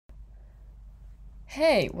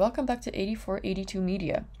Hey, welcome back to 8482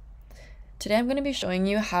 Media. Today I'm going to be showing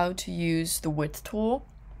you how to use the width tool,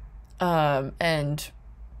 and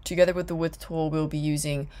together with the width tool we'll be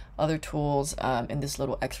using other tools. In this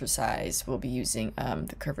little exercise we'll be using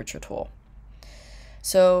the curvature tool.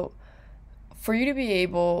 So for you to be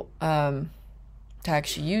able to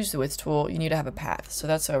actually use the width tool, you need to have a path. So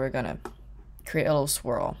that's why we're going to create a little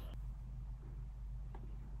swirl.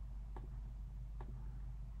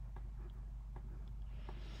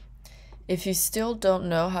 If you still don't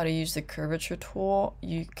know how to use the curvature tool,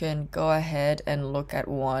 you can go ahead and look at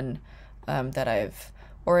one that I've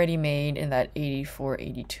already made and that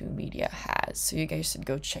 8482 Media has. So you guys should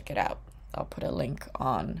go check it out. I'll put a link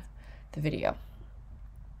on the video.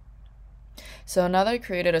 So now that I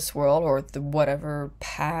created a swirl or the whatever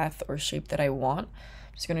path or shape that I want,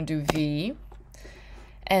 I'm just going to do V.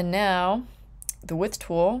 And now the width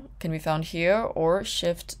tool can be found here or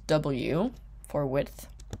Shift W for width.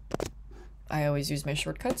 I always use my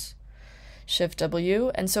shortcuts, Shift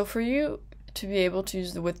W. And so for you to be able to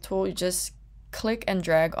use the width tool, you just click and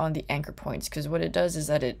drag on the anchor points, because what it does is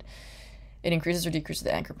that it increases or decreases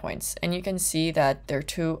the anchor points. And you can see that there are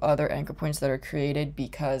two other anchor points that are created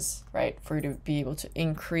because, right, for you to be able to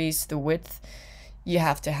increase the width, you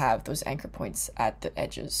have to have those anchor points at the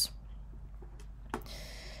edges.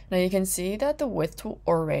 Now you can see that the width tool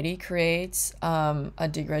already creates a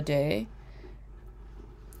dégradé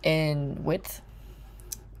in width,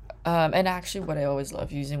 and actually what I always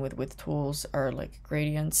love using with width tools are like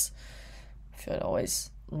gradients. I feel it always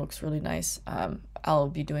looks really nice. I'll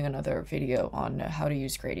be doing another video on how to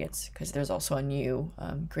use gradients because there's also a new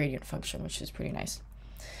gradient function which is pretty nice.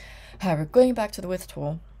 However, going back to the width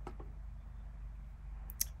tool,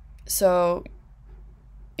 so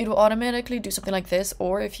it will automatically do something like this,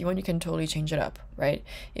 or if you want you can totally change it up, right?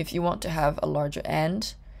 If you want to have a larger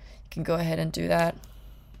end, you can go ahead and do that.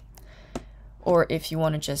 Or if you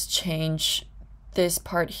want to just change this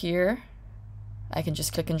part here, I can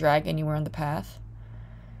just click and drag anywhere on the path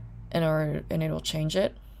and it will change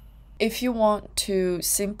it. If you want to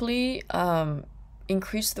simply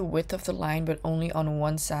increase the width of the line but only on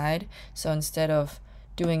one side, so instead of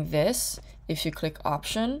doing this, if you click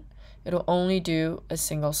Option, it'll only do a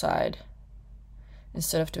single side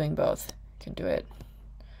instead of doing both. You can do it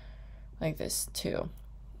like this too.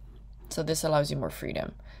 So this allows you more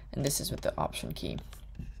freedom, and this is with the Option key.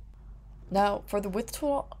 Now for the width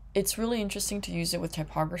tool, it's really interesting to use it with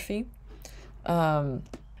typography. I'll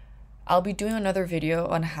be doing another video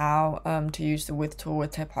on how to use the width tool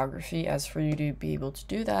with typography. As for you to be able to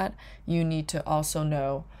do that, you need to also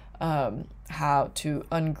know how to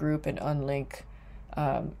ungroup and unlink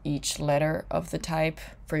each letter of the type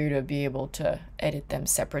for you to be able to edit them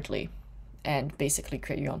separately and basically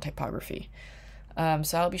create your own typography.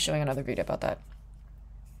 So I'll be showing another video about that.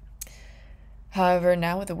 However,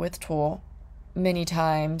 now with the width tool, many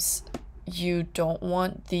times you don't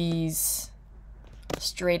want these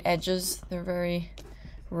straight edges. They're very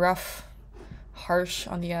rough, harsh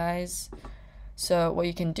on the eyes. So what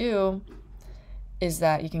you can do is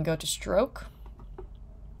that you can go to stroke.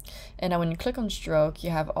 And now when you click on stroke, you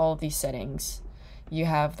have all of these settings. You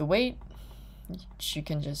have the weight, which you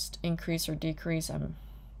can just increase or decrease.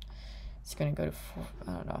 It's going to go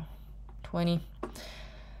to, 20.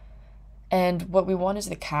 And what we want is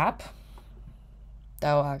the cap.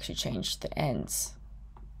 That will actually change the ends.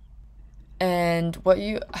 And what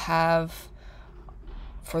you have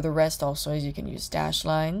for the rest also is you can use dash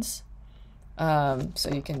lines. So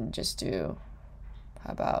you can just do,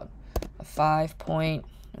 how about a 5 point?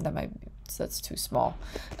 That's too small.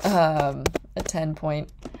 A 10 point.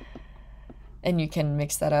 And you can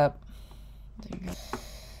mix that up. There you go.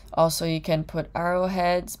 Also, you can put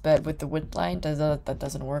arrowheads, but with the width line, that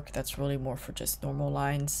doesn't work. That's really more for just normal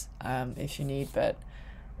lines if you need. But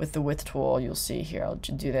with the width tool, you'll see here, I'll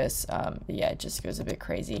do this. Yeah, it just goes a bit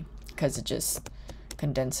crazy because it just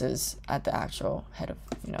condenses at the actual head of,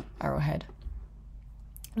 arrowhead.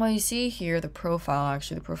 Well, you see here the profile.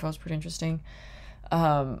 Actually, the profile is pretty interesting.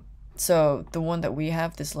 So the one that we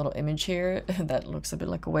have, this little image here that looks a bit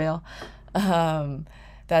like a whale,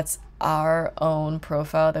 that's our own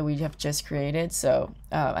profile that we have just created. So,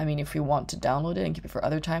 I mean, if we want to download it and keep it for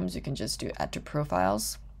other times, you can just do add to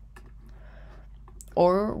profiles.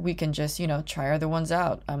 Or we can just, try other ones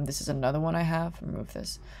out. This is another one I have. Remove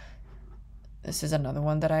this. This is another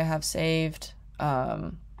one that I have saved.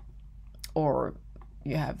 Or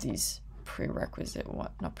you have these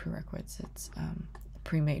not prerequisites, it's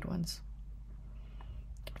pre-made ones.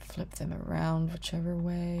 You can flip them around whichever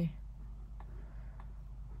way.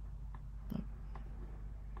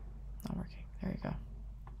 Not working. There you go.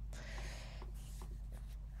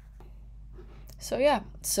 So yeah,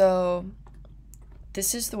 so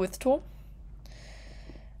this is the width tool.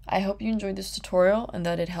 I hope you enjoyed this tutorial and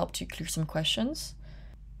that it helped you clear some questions.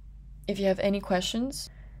 If you have any questions,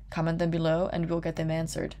 comment them below and we'll get them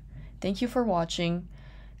answered. Thank you for watching.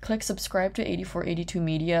 Click subscribe to 8482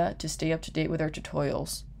 Media to stay up to date with our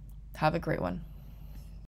tutorials. Have a great one.